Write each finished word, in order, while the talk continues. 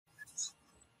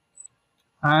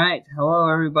All right. Hello,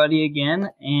 everybody, again,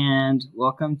 and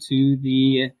welcome to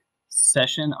the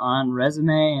session on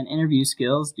resume and interview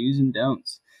skills, do's and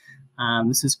don'ts.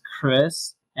 This is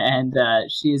Kris, and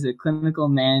she is a clinical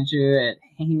manager at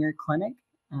Hanger Clinic,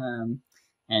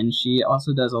 and she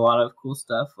also does a lot of cool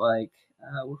stuff like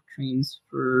work trains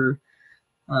for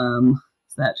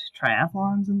is that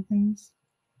triathlons and things.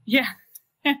 Yeah,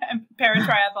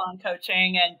 para-triathlon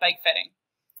coaching and bike fitting.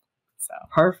 So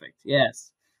Perfect.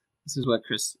 Yes. This is what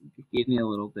Kris gave me a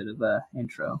little bit of a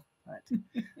intro. But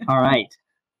all right.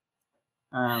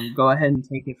 Go ahead and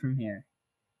take it from here.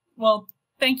 Well,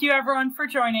 thank you everyone for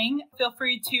joining. Feel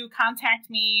free to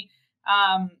contact me,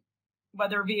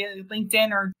 whether via LinkedIn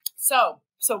or so.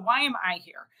 Why am I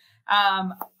here?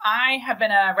 I have been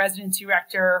a residency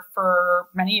director for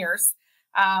many years.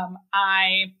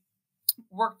 I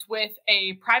worked with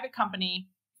a private company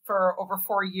for over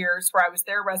 4 years where I was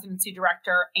their residency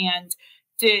director and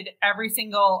did every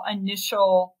single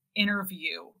initial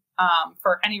interview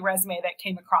for any resume that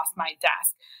came across my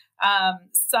desk.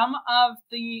 Some of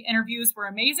the interviews were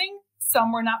amazing,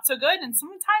 some were not so good, and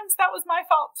sometimes that was my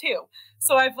fault too.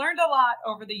 So I've learned a lot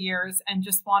over the years and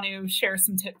just want to share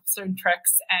some tips and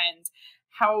tricks and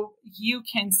how you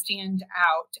can stand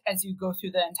out as you go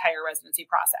through the entire residency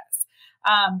process.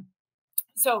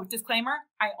 So disclaimer,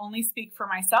 I only speak for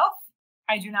myself.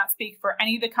 I do not speak for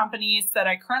any of the companies that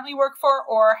I currently work for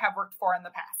or have worked for in the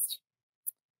past.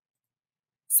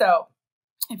 So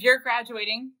if you're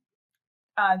graduating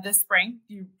this spring,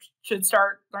 you should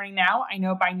start learning now. I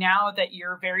know by now that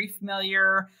you're very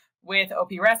familiar with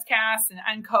OP-ResCast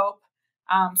and NCOPE,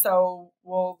 so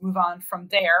we'll move on from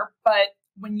there. But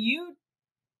when you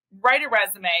write a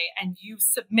resume and you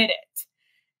submit it,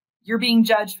 you're being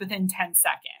judged within 10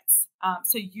 seconds.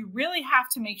 So you really have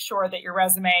to make sure that your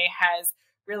resume has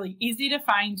really easy to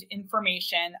find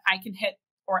information. I can hit,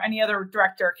 or any other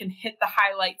director can hit the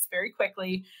highlights very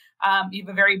quickly. You have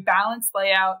a very balanced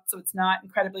layout, so it's not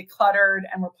incredibly cluttered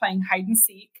and we're playing hide and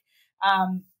seek.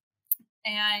 And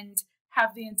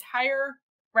have the entire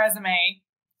resume,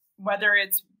 whether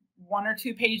it's 1 or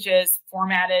 2 pages,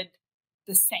 formatted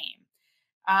the same.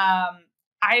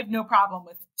 I have no problem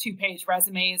with 2-page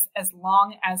resumes as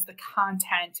long as the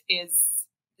content is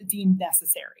deemed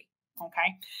necessary.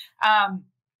 Okay.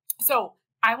 So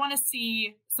I want to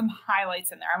see some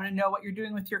highlights in there. I want to know what you're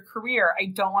doing with your career. I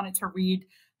don't want it to read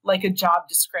like a job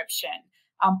description.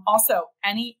 Also,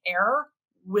 any error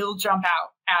will jump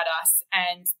out at us.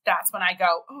 And that's when I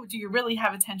go, oh, do you really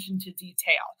have attention to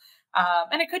detail?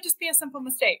 And it could just be a simple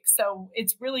mistake. So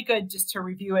it's really good just to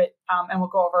review it, and we'll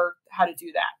go over how to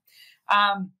do that.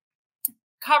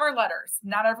 Cover letters.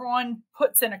 Not everyone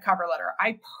puts in a cover letter.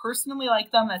 I personally like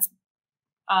them. That's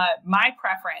my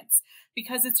preference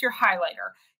because it's your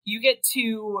highlighter. You get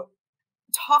to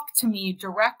talk to me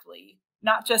directly,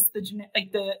 not just the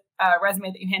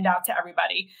resume that you hand out to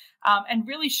everybody, and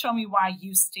really show me why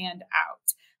you stand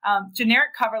out.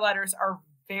 Generic cover letters are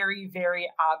very, very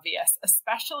obvious,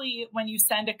 especially when you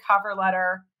send a cover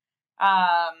letter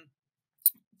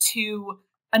to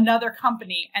another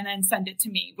company and then send it to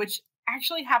me, which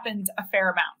actually happens a fair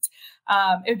amount.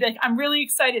 It'd be like, I'm really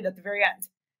excited at the very end.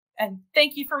 And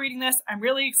thank you for reading this. I'm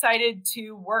really excited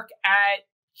to work at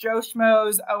Joe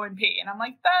Schmo's O&P. And I'm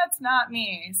like, that's not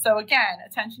me. So again,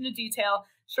 attention to detail,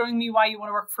 showing me why you want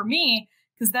to work for me,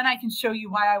 because then I can show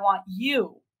you why I want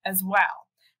you as well.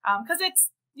 Because it's,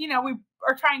 we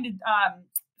are trying to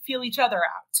feel each other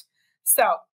out.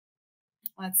 So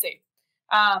let's see.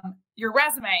 Your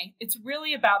resume, it's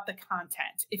really about the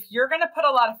content. If you're going to put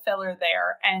a lot of filler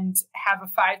there and have a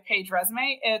 5-page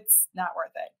resume, it's not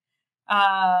worth it.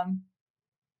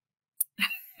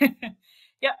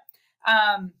 Yep.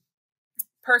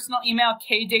 Personal email,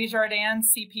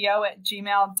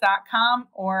 kdesjardinescpo@gmail.com,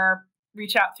 or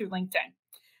reach out through LinkedIn.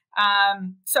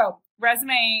 So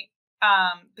resume,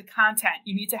 the content,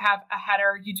 you need to have a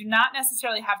header. You do not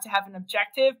necessarily have to have an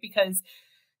objective because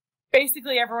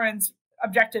basically everyone's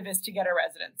objective is to get a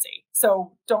residency.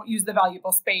 So don't use the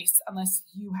valuable space unless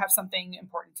you have something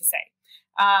important to say.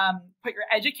 Put your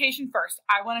education first.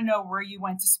 I want to know where you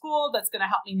went to school. That's going to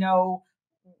help me know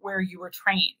where you were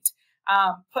trained.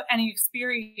 Put any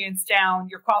experience down,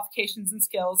 your qualifications and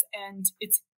skills, and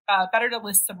it's better to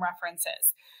list some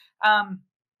references.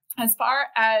 As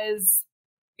far as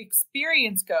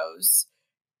experience goes,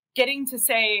 getting to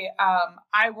say,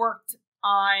 I worked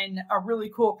on a really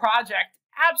cool project,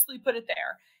 absolutely put it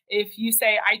there. If you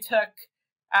say, I took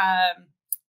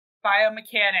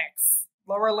biomechanics,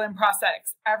 lower limb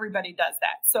prosthetics, everybody does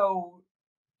that. So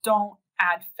don't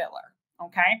add filler,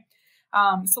 okay?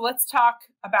 So let's talk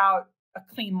about a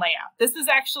clean layout. This is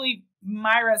actually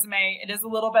my resume. It is a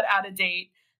little bit out of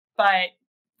date, but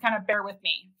kind of bear with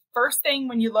me. First thing,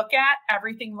 when you look at,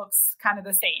 everything looks kind of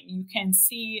the same. You can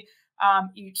see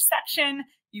each section.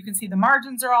 You can see the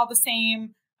margins are all the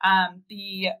same.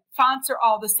 The fonts are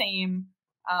all the same.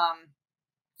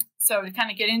 So to kind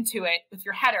of get into it with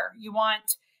your header, you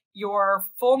want your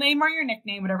full name or your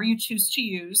nickname, whatever you choose to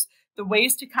use, the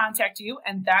ways to contact you,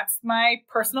 and that's my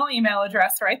personal email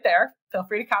address right there. Feel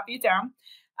free to copy it down.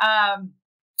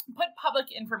 Put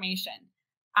public information.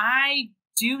 I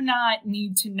do not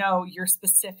need to know your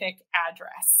specific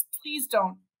address. Please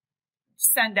don't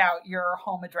send out your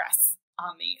home address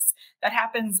on these. That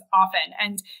happens often.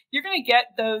 And you're going to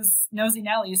get those nosy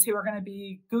Nellies who are going to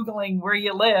be Googling where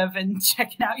you live and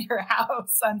checking out your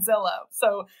house on Zillow.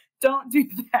 So don't do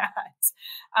that.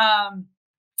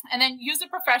 And then use a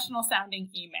professional sounding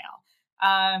email.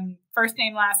 First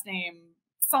name, last name,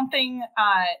 something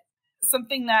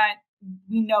that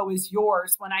we know is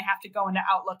yours when I have to go into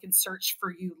Outlook and search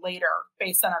for you later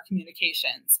based on our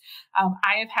communications.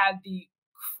 I have had the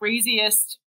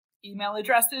craziest email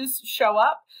addresses show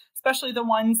up, especially the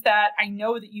ones that I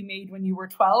know that you made when you were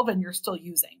 12 and you're still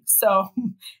using. So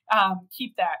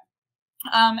keep that.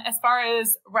 As far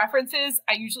as references,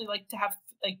 I usually like to have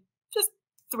like just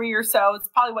 3 or so. It's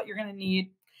probably what you're going to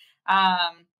need.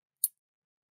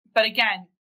 But again,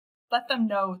 let them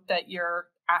know that you're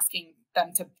asking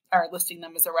them to, or listing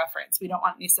them as a reference. We don't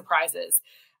want any surprises,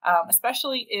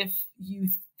 especially if you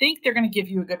think they're going to give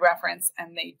you a good reference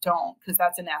and they don't, because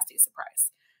that's a nasty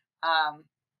surprise.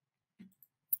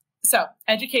 So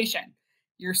education,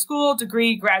 your school,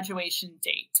 degree, graduation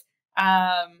date.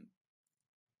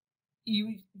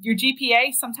 Your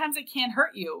GPA, sometimes it can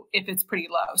hurt you if it's pretty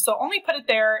low. So only put it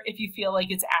there if you feel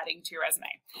like it's adding to your resume.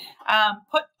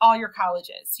 Put all your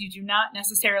colleges. You do not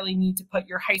necessarily need to put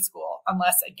your high school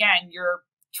unless, again, you're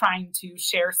trying to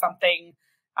share something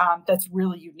that's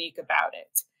really unique about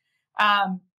it.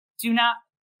 I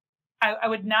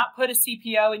would not put a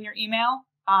CPO in your email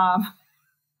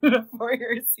for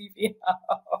your CPO.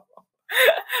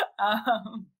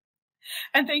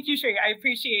 And thank you, Sri. I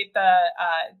appreciate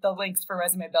the links for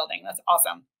resume building. That's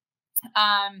awesome.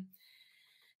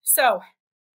 So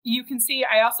you can see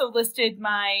I also listed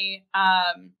my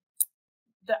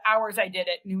the hours I did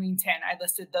at Newington. I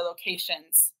listed the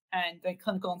locations and the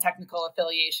clinical and technical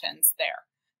affiliations there.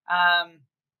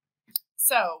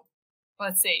 So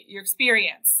let's see, your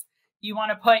experience. You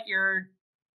want to put your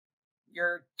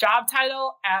job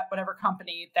title at whatever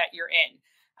company that you're in.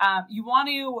 You want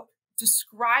to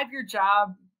describe your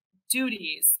job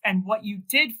duties and what you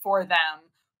did for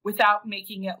them without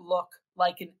making it look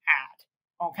like an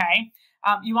ad, okay?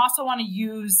 You also want to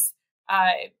use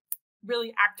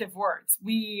really active words.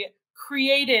 We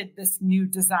created this new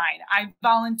design. I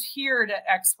volunteered at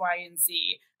X, Y, and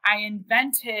Z. I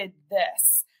invented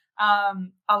this.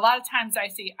 A lot of times I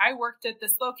see, I worked at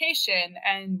this location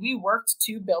and we worked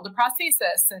to build a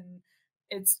prosthesis, and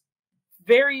it's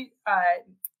very,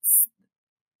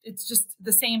 it's just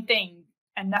the same thing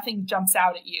and nothing jumps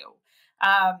out at you.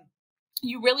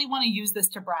 You really want to use this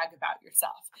to brag about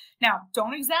yourself. Now,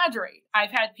 don't exaggerate. I've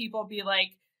had people be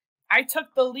like, I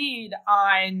took the lead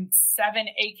on 7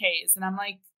 AKs. And I'm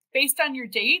like, based on your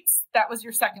dates, that was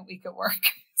your second week at work.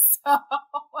 So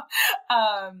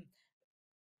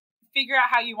figure out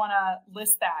how you want to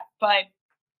list that. But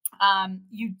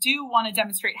you do want to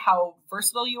demonstrate how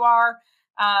versatile you are.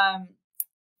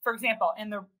 For example, in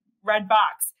the red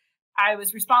box, I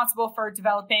was responsible for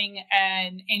developing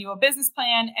an annual business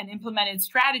plan and implemented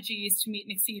strategies to meet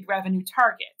and exceed revenue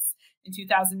targets. In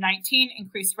 2019,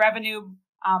 increased revenue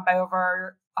by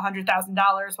over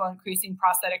 $100,000 while increasing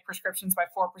prosthetic prescriptions by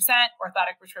 4%,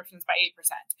 orthotic prescriptions by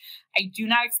 8%. I do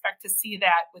not expect to see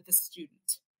that with a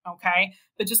student, okay?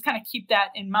 But just kind of keep that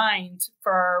in mind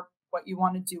for what you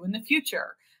want to do in the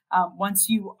future. Once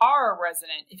you are a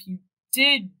resident, if you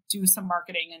did do some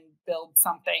marketing and build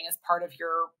something as part of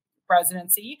your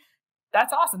residency,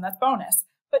 that's awesome. That's bonus.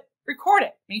 But record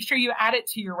it. Make sure you add it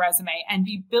to your resume and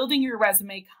be building your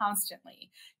resume constantly.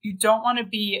 You don't want to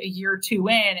be a year or two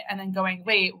in and then going,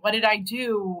 wait, what did I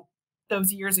do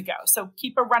those years ago? So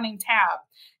keep a running tab,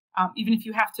 even if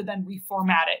you have to then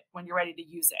reformat it when you're ready to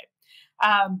use it.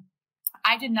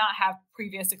 I did not have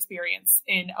previous experience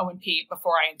in O&P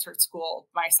before I entered school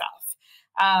myself.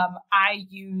 I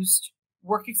used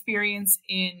work experience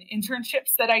in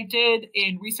internships that I did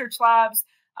in research labs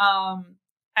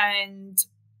and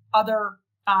other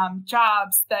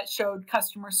jobs that showed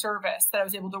customer service, that I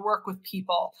was able to work with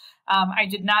people. I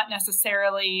did not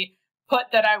necessarily put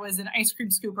that I was an ice cream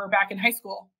scooper back in high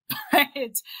school, but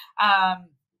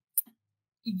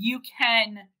you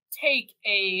can take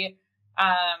a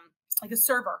like a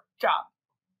server job.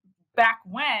 Back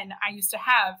when I used to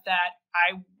have that,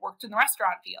 I worked in the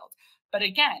restaurant field. But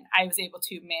again, I was able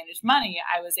to manage money.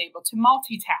 I was able to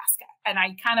multitask. And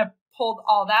I kind of pulled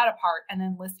all that apart and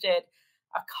then listed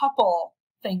a couple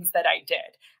things that I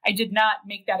did. I did not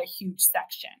make that a huge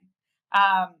section.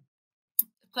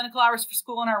 Clinical hours for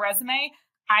school in our resume,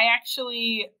 I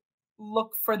actually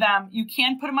look for them. You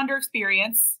can put them under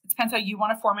experience. It depends how you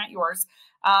want to format yours.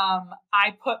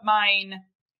 I put mine,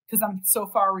 because I'm so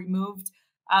far removed,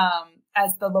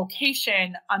 as the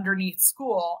location underneath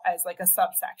school as like a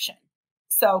subsection.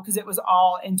 So, because it was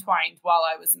all entwined while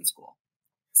I was in school.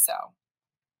 So,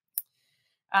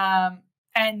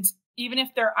 and even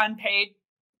if they're unpaid,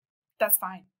 that's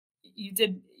fine.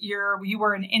 You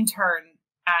were an intern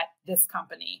at this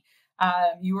company.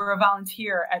 You were a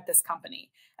volunteer at this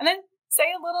company. And then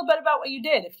say a little bit about what you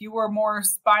did. If you were more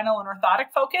spinal and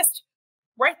orthotic focused,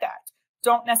 write that.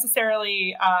 Don't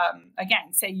necessarily,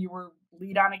 again, say you were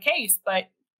lead on a case, but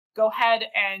go ahead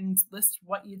and list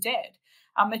what you did.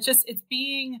 It's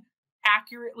being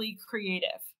accurately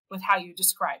creative with how you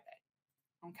describe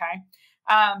it. Okay.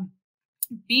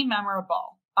 Be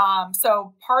memorable.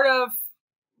 So part of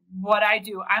what I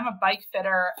do, I'm a bike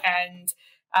fitter and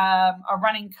a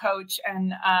running coach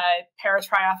and a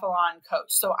para-triathlon coach.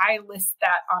 So I list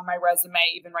that on my resume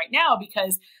even right now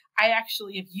because I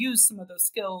actually have used some of those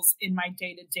skills in my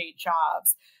day-to-day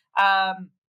jobs.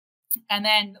 And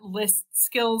then list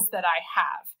skills that I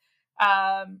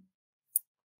have.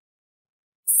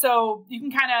 So you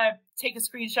can kind of take a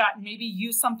screenshot and maybe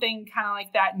use something kind of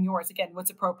like that in yours. Again,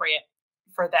 what's appropriate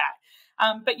for that.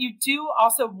 But you do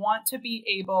also want to be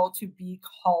able to be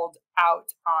called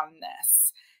out on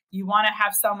this. You want to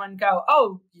have someone go,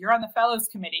 oh, you're on the fellows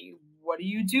committee. What do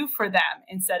you do for them?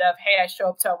 Instead of, hey, I show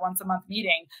up to a once a month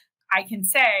meeting. I can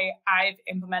say I've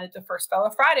implemented the First Fellow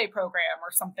Friday program or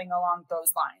something along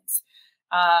those lines.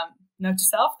 Note to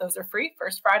self, those are free.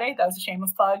 First Friday, that was a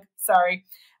shameless plug. Sorry.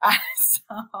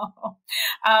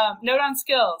 Note on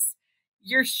skills.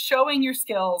 You're showing your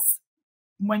skills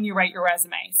when you write your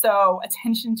resume. So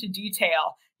attention to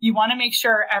detail. You want to make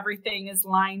sure everything is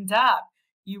lined up.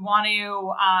 You want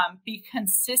to be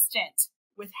consistent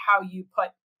with how you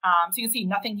put, so you can see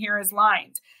nothing here is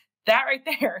lined. That right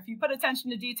there, if you put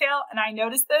attention to detail, and I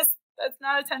noticed this, that's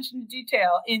not attention to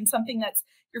detail in something that's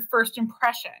your first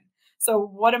impression. So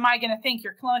what am I going to think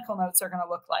your clinical notes are going to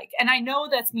look like? And I know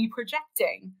that's me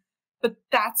projecting, but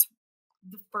that's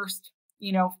the first,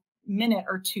 minute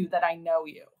or two that I know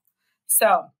you.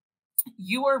 So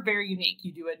you are very unique.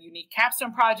 You do a unique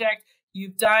capstone project.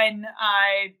 You've done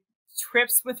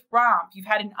trips with ROMP. You've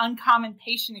had an uncommon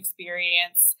patient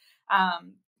experience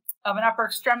of an upper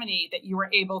extremity that you were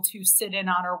able to sit in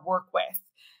on or work with.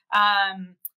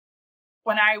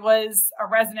 When I was a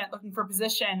resident looking for a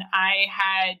position, I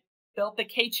had built the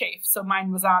K-chafe, so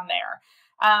mine was on there.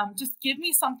 Just give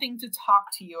me something to talk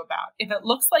to you about. If it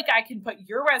looks like I can put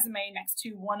your resume next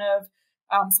to one of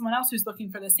someone else who's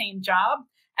looking for the same job,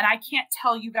 and I can't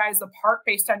tell you guys apart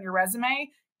based on your resume,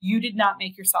 you did not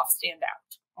make yourself stand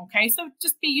out. Okay, so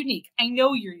just be unique. I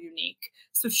know you're unique,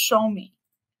 so show me.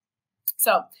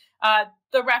 So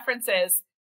the references,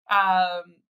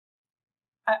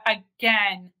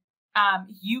 again,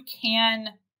 you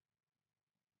can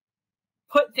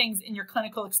put things in your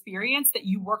clinical experience that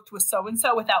you worked with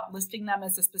so-and-so without listing them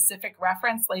as a specific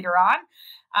reference later on.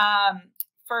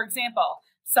 For example,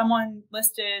 someone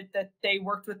listed that they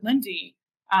worked with Lindy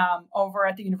over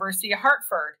at the University of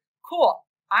Hartford. Cool.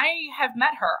 I have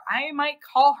met her. I might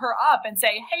call her up and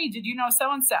say, hey, did you know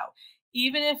so-and-so?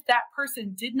 Even if that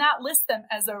person did not list them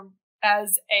as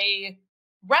a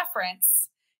reference,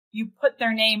 you put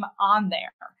their name on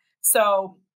there.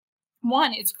 So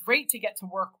one, it's great to get to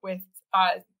work with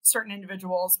certain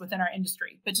individuals within our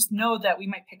industry, but just know that we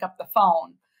might pick up the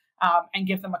phone and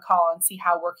give them a call and see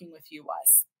how working with you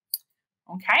was.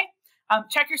 Okay.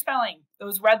 Check your spelling.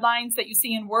 Those red lines that you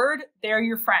see in Word, they're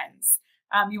your friends.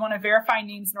 You want to verify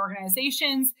names and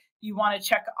organizations. You want to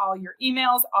check all your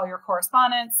emails, all your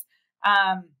correspondence.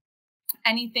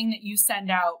 Anything that you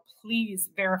send out, please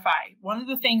verify. One of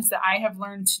the things that I have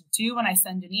learned to do when I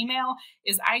send an email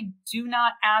is I do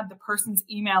not add the person's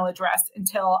email address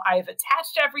until I've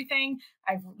attached everything,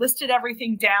 I've listed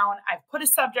everything down, I've put a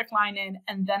subject line in,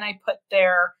 and then I put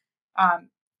their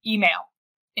email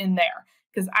in there.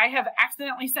 Because I have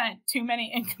accidentally sent too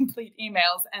many incomplete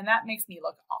emails, and that makes me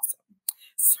look awesome.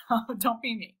 So don't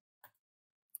be me.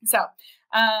 So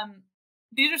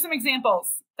these are some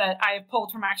examples that I have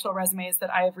pulled from actual resumes that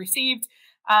I have received.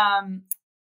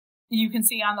 You can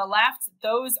see on the left,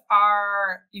 those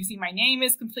are, you see my name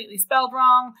is completely spelled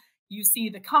wrong. You see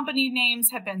the company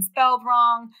names have been spelled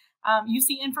wrong. You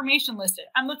see information listed.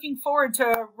 I'm looking forward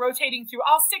to rotating through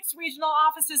all 6 regional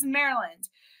offices in Maryland.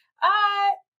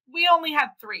 We only had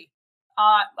 3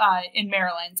 in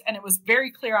Maryland, and it was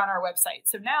very clear on our website.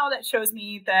 So now that shows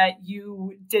me that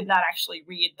you did not actually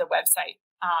read the website.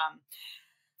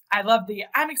 I love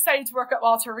I'm excited to work at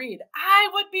Walter Reed. I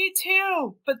would be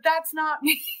too, but that's not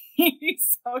me.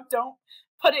 So don't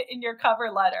put it in your cover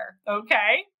letter,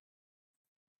 okay?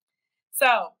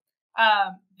 So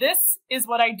this is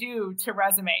what I do to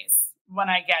resumes when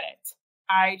I get it.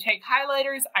 I take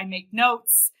highlighters, I make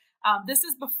notes. This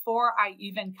is before I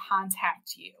even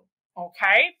contact you,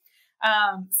 okay?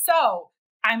 So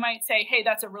I might say, hey,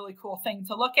 that's a really cool thing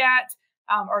to look at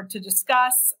or to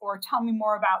discuss, or tell me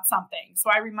more about something. So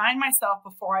I remind myself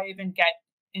before I even get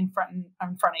in front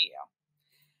of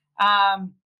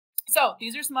you. So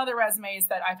these are some other resumes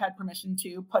that I've had permission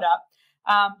to put up.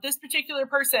 This particular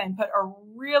person put a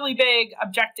really big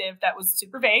objective that was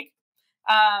super vague.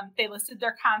 They listed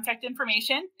their contact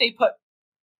information. They put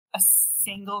a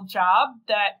single job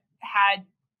that had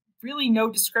really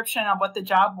no description of what the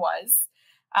job was.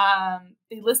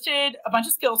 They listed a bunch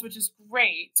of skills, which is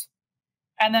great.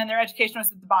 And then their education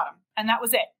was at the bottom. And that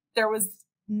was it. There was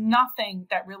nothing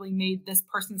that really made this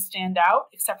person stand out,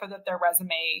 except for that their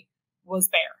resume was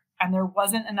bare and there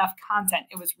wasn't enough content.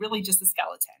 It was really just a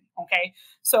skeleton. Okay.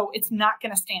 So it's not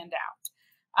going to stand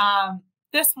out.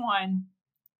 This one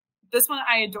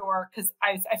I adore because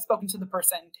I've spoken to the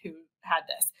person who had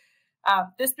this.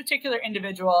 This particular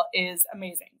individual is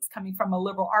amazing. It's coming from a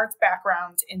liberal arts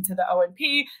background into the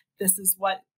O&P. This is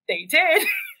what they did.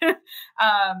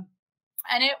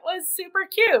 And it was super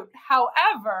cute.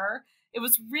 However, it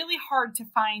was really hard to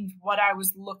find what I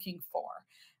was looking for.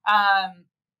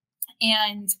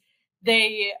 And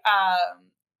they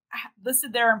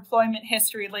listed their employment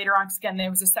history later on, because again,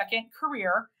 there was a second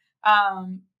career.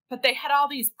 But they had all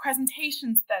these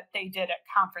presentations that they did at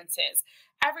conferences.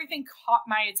 Everything caught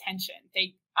my attention.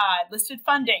 They listed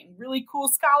funding, really cool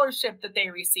scholarship that they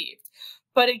received.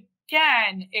 But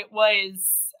again,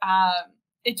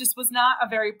 it just was not a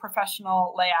very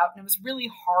professional layout, and it was really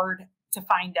hard to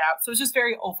find out. So it was just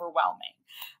very overwhelming.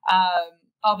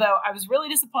 Although I was really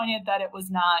disappointed that it was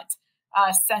not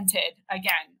scented.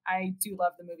 Again, I do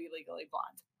love the movie Legally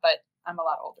Blonde, but I'm a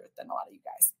lot older than a lot of you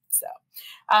guys. So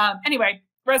anyway,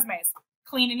 resumes,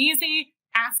 clean and easy.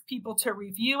 Ask people to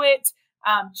review it.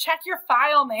 Check your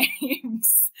file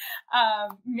names.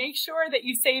 Make sure that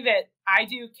you save it. I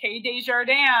do K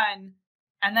Desjardins,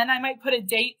 and then I might put a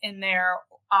date in there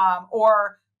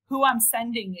or who I'm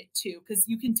sending it to, because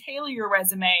you can tailor your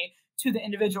resume to the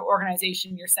individual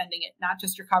organization you're sending it, not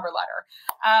just your cover letter.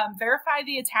 Verify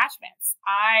the attachments.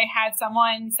 I had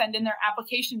someone send in their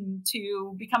application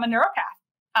to become a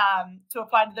neuropath to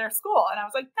apply to their school. And I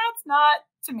was like, that's not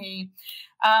to me.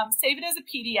 Save it as a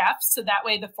PDF, so that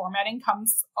way the formatting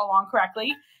comes along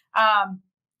correctly.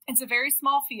 It's a very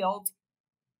small field.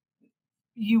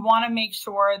 You want to make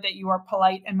sure that you are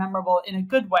polite and memorable in a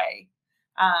good way.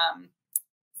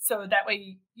 So that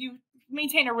way you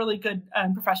maintain a really good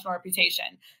professional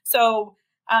reputation. So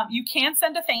you can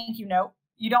send a thank you note.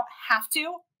 You don't have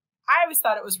to. I always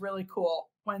thought it was really cool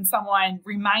when someone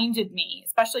reminded me,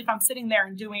 especially if I'm sitting there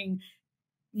and doing,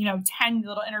 10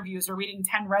 little interviews or reading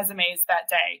 10 resumes that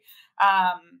day,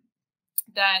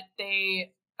 that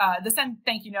they send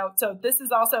thank you note. So this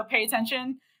is also pay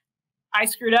attention. I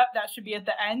screwed up. That should be at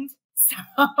the end. So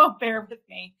bear with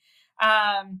me.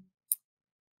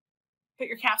 Put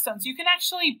your capstones. You can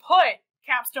actually put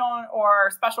capstone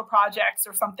or special projects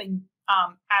or something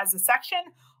as a section,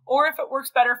 or if it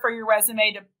works better for your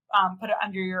resume, to put it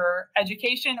under your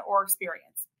education or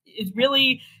experience. It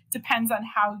really depends on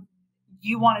how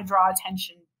you want to draw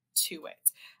attention to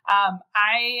it.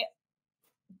 I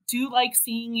do like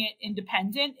seeing it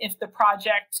independent if the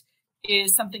project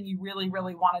is something you really,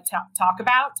 really want to talk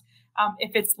about.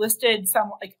 If it's listed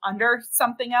under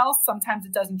something else, sometimes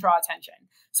it doesn't draw attention.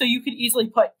 So you could easily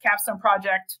put capstone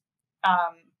project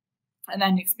and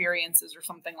then experiences or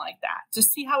something like that.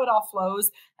 Just see how it all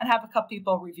flows and have a couple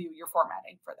people review your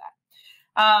formatting for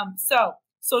that. So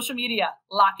social media,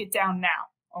 lock it down now,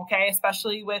 okay?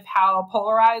 Especially with how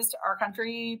polarized our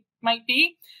country might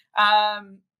be.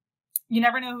 You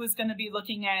never know who's going to be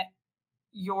looking at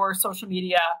your social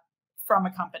media from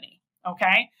a company,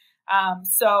 okay?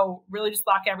 So really just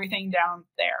lock everything down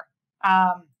there.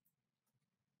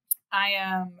 I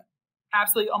am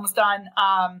absolutely almost done.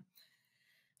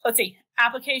 Let's see,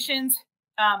 applications.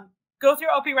 Go through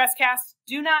OP ResCast.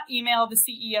 Do not email the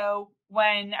CEO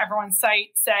when everyone's site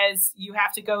says you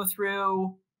have to go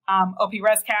through OP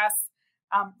ResCast.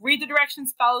 Read the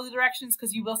directions, follow the directions,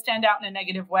 because you will stand out in a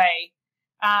negative way.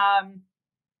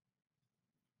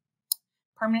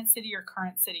 Permanent city or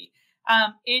current city.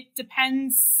 It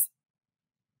depends.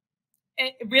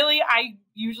 I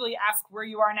usually ask where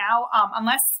you are now,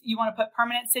 unless you want to put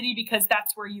permanent city, because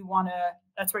that's where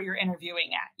you're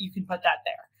interviewing at. You can put that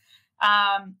there.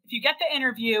 If you get the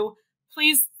interview,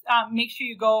 please make sure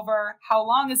you go over how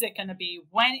long is it going to be?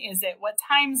 When is it? What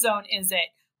time zone is it?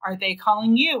 Are they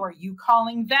calling you? Are you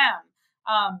calling them?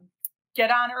 Get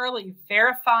on early.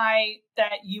 Verify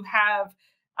that you have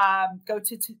go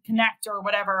to Connect or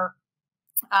whatever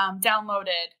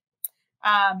downloaded.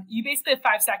 You basically have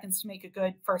 5 seconds to make a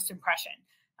good first impression.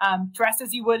 Dress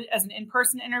as you would as an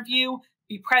in-person interview.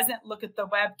 Be present. Look at the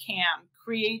webcam.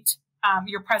 Create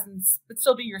your presence, but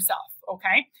still be yourself.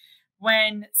 Okay.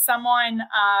 When someone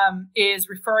is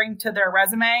referring to their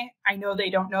resume, I know they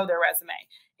don't know their resume.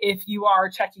 If you are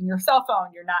checking your cell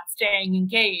phone, you're not staying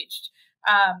engaged.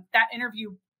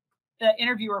 The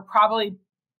interviewer probably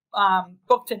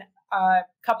booked a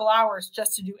couple hours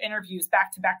just to do interviews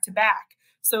back to back to back.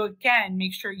 So again,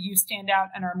 make sure you stand out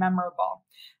and are memorable.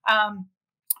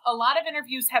 A lot of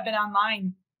interviews have been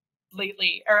online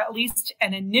lately, or at least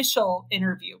an initial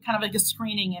interview, kind of like a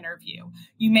screening interview.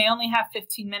 You may only have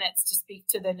 15 minutes to speak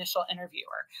to the initial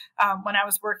interviewer. When I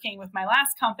was working with my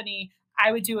last company,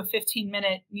 I would do a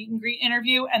 15-minute meet and greet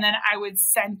interview, and then I would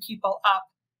send people up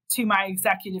to my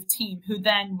executive team, who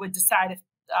then would decide if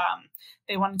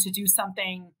they wanted to do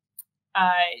something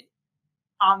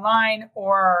online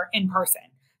or in person.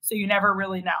 So you never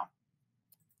really know.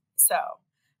 So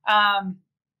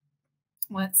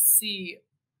let's see,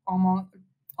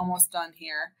 almost done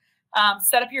here.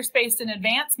 Set up your space in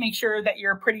advance. Make sure that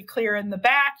you're pretty clear in the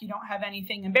back. You don't have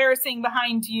anything embarrassing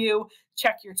behind you.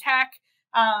 Check your tech.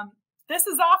 This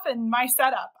is often my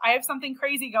setup. I have something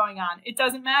crazy going on. It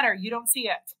doesn't matter. You don't see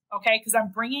it, okay? Because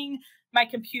I'm bringing my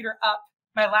computer up,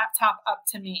 my laptop up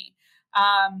to me.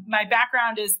 My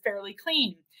background is fairly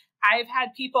clean. I've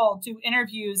had people do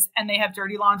interviews and they have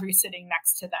dirty laundry sitting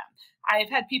next to them. I've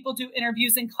had people do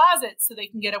interviews in closets so they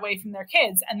can get away from their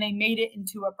kids, and they made it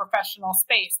into a professional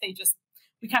space.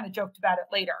 We kind of joked about it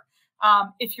later.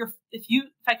 If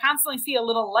I constantly see a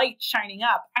little light shining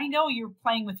up, I know you're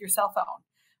playing with your cell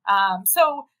phone.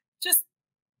 So just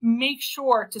make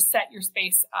sure to set your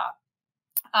space up.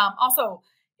 Also,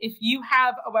 if you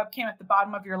have a webcam at the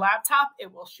bottom of your laptop,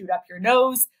 it will shoot up your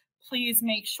nose. Please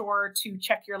make sure to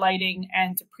check your lighting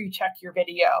and to pre-check your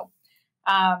video.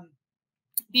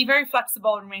 Be very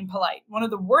flexible and remain polite. One of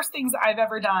the worst things I've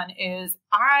ever done is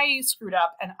I screwed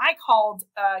up and I called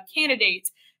a candidate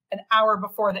an hour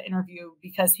before the interview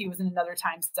because he was in another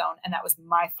time zone, and that was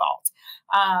my fault.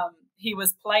 He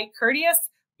was polite, courteous.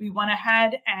 We went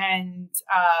ahead and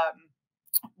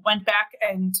went back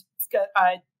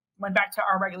to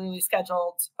our regularly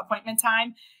scheduled appointment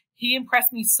time. He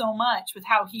impressed me so much with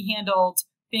how he handled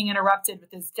being interrupted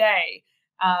with his day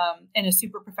in a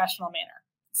super professional manner.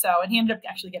 And he ended up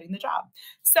actually getting the job.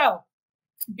 So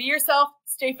be yourself,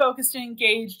 stay focused and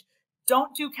engaged.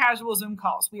 Don't do casual Zoom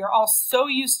calls. We are all so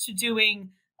used to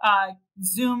doing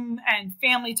Zoom and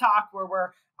family talk where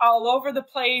we're all over the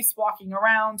place, walking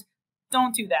around.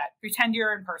 Don't do that. Pretend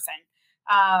you're in person.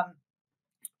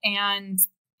 And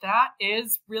that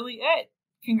is really it.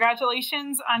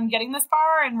 Congratulations on getting this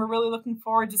far, and we're really looking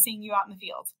forward to seeing you out in the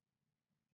field.